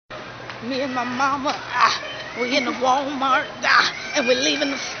Me and my mama, we in the Walmart, and we're leaving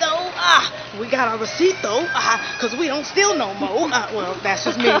the store. We got our receipt though, cause we don't steal no more. Well, that's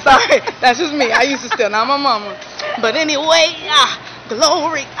just me. Sorry, that's just me. I used to steal, not my mama. But anyway,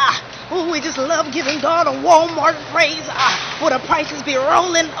 glory. Ooh, we just love giving God a Walmart praise. Where the prices be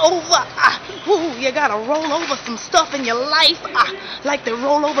rolling over. Ooh, you gotta roll over some stuff in your life, like they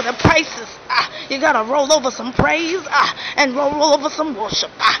roll over the prices. You gotta roll over some praise, and roll over some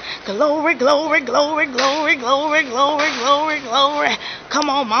worship. Glory, glory, glory, glory, glory, glory, glory, glory. Come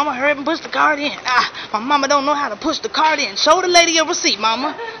on, mama, hurry up and push the card in. My mama don't know how to push the card in. Show the lady your receipt,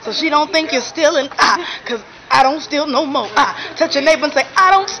 mama, so she don't think you're stealing. Cause I don't steal no more. Touch your neighbor and say, I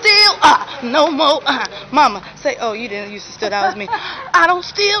don't steal no more. Mama, say, oh, you didn't used to steal, that was me. I don't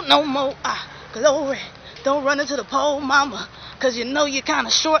steal no more. Glory. Don't run into the pole, mama, cause you know you're kind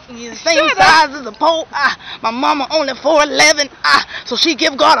of short and you're the same size as the pole. My mama only 4'11", so she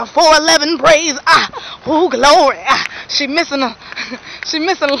give God a 4'11" praise. Ooh, glory. She missing a, she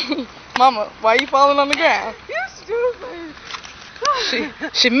missing a, mama, why are you falling on the ground? You stupid.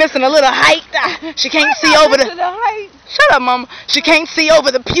 She missing a little height. She can't see over the height. Shut up, mama. She can't see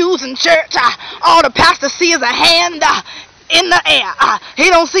over the pews in church. All the pastor see is a hand in the air. He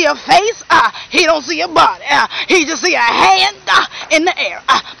don't see a face. He don't see a body. He just see a hand in the air.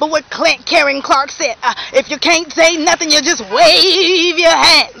 But what Karen Clark said, if you can't say nothing, you just wave your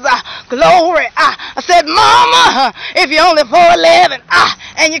hands. Glory. I said, mama, if you're only 4'11",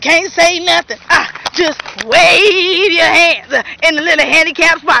 and you can't say nothing, just wave your hands in the little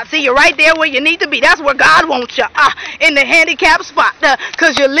handicap spot. See, you're right there where you need to be. That's where God wants you, in the handicap spot,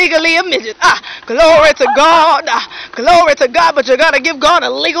 because you're legally a midget. Glory to God. Glory to God, but you got to give God a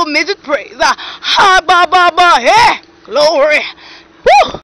legal midget praise. Ha, ba, ba, ba, hey. Glory. Woo.